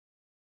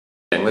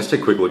And let's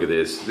take a quick look at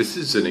this. This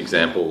is an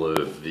example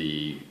of some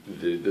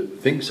of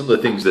the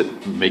things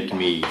that make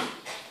me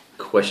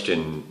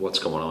question what's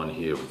going on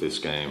here with this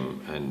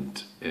game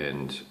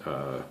and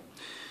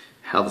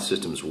how the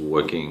system's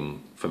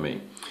working for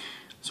me.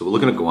 So we're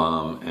looking at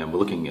Guam and we're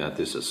looking at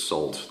this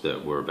assault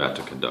that we're about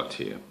to conduct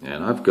here.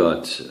 And I've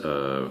got,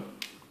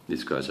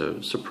 these guys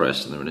are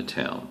suppressed and they're in a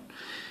town.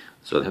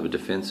 So they have a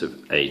defense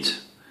of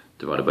 8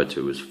 divided by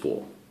 2 is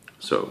 4.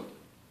 So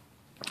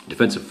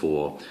defense of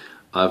 4.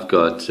 I've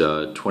got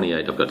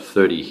 28, I've got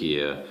 30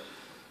 here,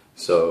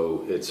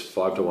 so it's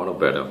 5 to 1 or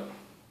better.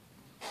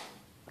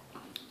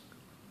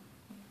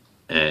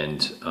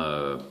 And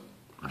I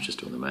was just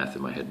doing the math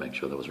in my head, make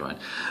sure that was right.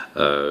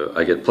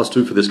 I get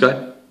 +2 for this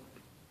guy.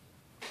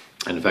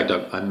 And in fact,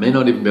 I may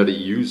not even be able to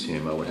use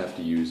him. I would have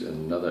to use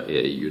another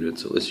air unit,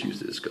 so let's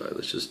use this guy.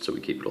 Let's just, so we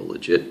keep it all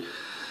legit.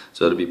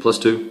 So it'll be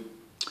 +2.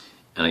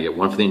 And I get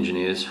 1 for the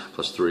engineers,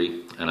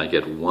 +3, and I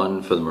get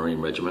 1 for the Marine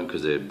Regiment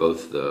because they're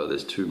both,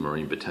 there's 2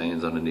 Marine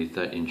battalions underneath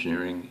that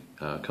engineering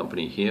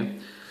company here.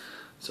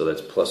 So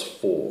that's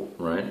 +4,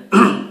 right?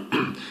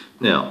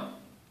 Now,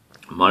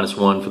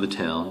 -1 for the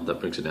town, that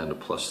brings it down to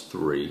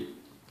 +3.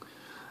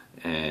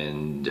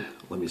 And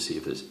let me see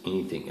if there's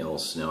anything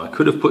else. Now, I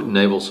could have put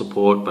naval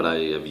support, but I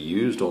have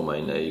used all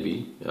my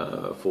Navy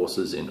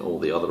forces in all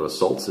the other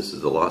assaults. This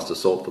is the last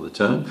assault for the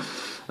turn.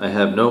 I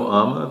have no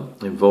armor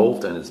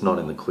involved, and it's not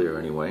in the clear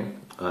anyway.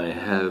 I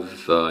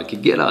have, I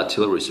could get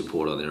artillery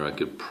support on there. I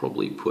could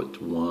probably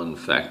put 1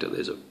 factor.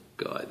 There's a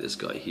guy, this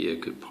guy here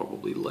could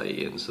probably lay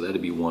in, so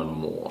that'd be 1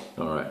 more.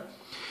 All right.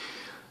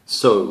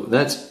 So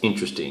that's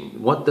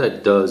interesting. What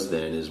that does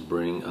then is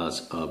bring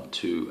us up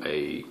to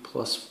a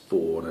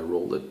 +4, and I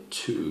rolled a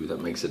 2.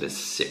 That makes it a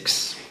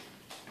 6.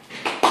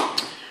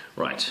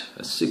 Right,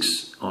 a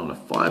 6 on a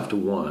 5 to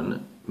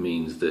 1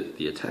 means that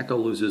the attacker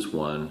loses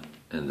 1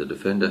 and the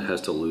defender has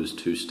to lose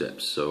 2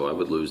 steps. So I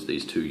would lose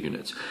these 2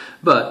 units,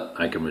 but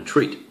I can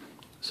retreat.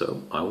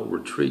 So I will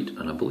retreat,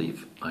 and I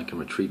believe I can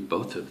retreat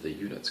both of the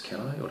units.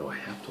 Can I, or do I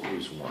have to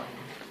lose 1?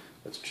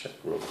 Let's check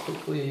real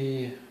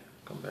quickly.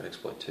 Combat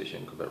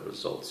exploitation, combat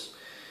results.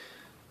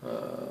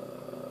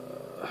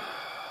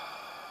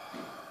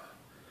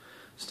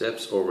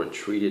 Steps or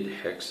retreated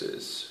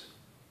hexes.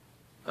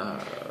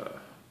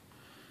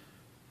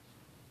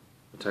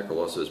 Attacker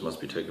losses must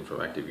be taken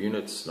from active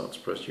units, not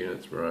suppressed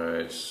units.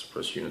 Right,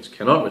 suppressed units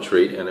cannot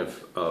retreat, and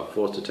if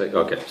forced to take.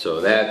 Okay, so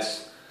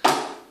that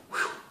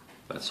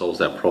solves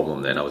that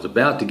problem. Then I was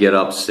about to get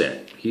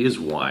upset. Here's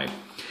why.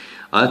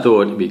 I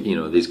thought, you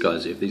know, these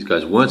guys, if these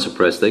guys weren't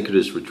suppressed, they could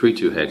just retreat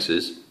 2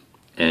 hexes.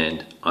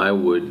 And I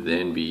would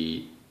then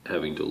be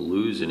having to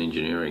lose an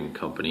engineering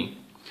company,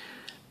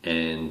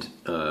 and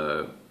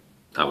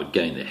I would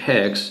gain the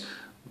hex,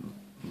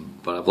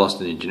 but I've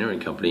lost an engineering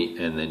company,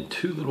 and then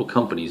 2 little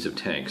companies of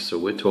tanks. So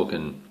we're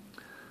talking,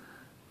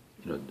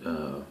 you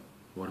know,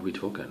 what are we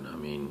talking? I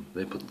mean,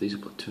 these are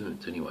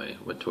platoons anyway.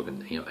 We're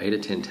talking, you know, 8 or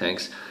 10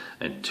 tanks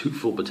and 2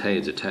 full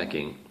battalions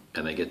attacking,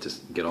 and they get to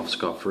get off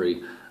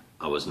scot-free.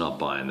 I was not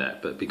buying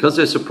that, but because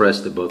they're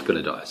suppressed, they're both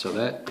going to die. So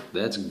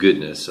that's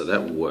goodness. So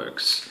that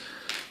works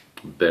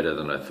better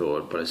than I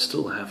thought. But I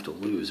still have to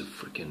lose a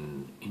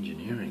freaking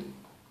engineering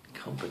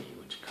company,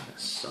 which kind of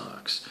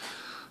sucks.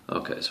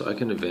 Okay, so I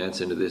can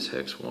advance into this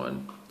hex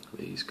 1.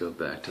 These go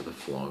back to the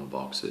flown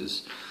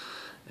boxes,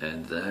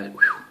 and that,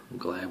 whew, I'm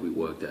glad we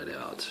worked that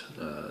out.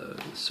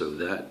 So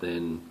that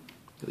then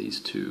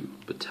these 2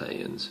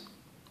 battalions.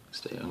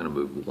 I'm going to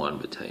move 1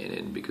 battalion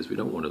in because we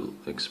don't want to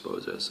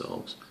expose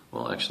ourselves.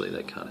 Well, actually,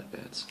 they can't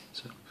advance.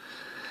 So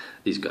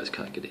these guys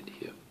can't get into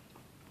here.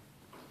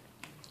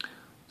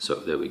 So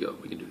there we go.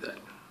 We can do that.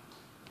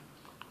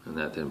 And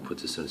that then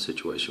puts us in a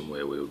situation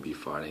where we would be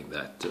fighting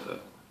that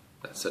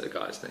set of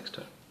guys next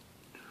turn.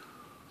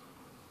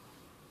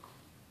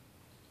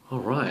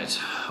 All right.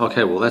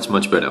 Okay, well, that's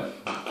much better.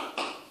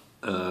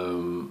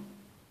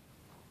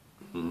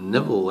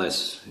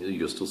 Nevertheless,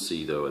 you'll still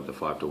see, though, at the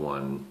 5 to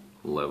 1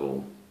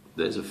 level,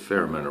 there's a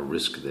fair amount of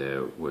risk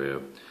there where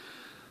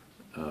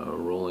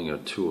rolling a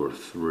 2 or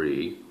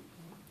 3,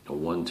 a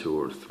 1, 2,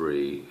 or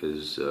 3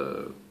 is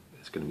going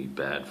to be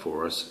bad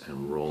for us,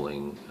 and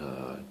rolling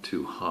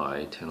too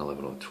high, 10,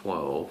 11, or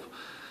 12,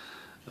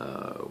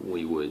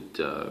 we would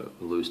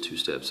lose 2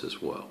 steps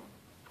as well,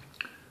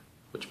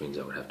 which means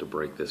I would have to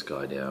break this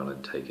guy down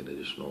and take an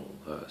additional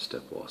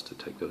step loss to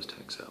take those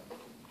tanks out.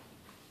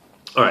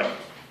 All right,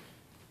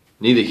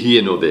 neither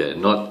here nor there.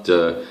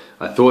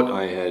 I thought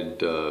I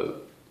had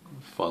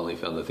finally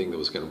found the thing that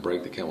was going to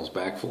break the camel's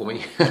back for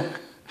me,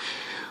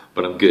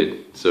 but I'm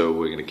good. So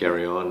we're going to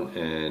carry on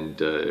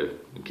and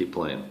keep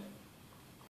playing.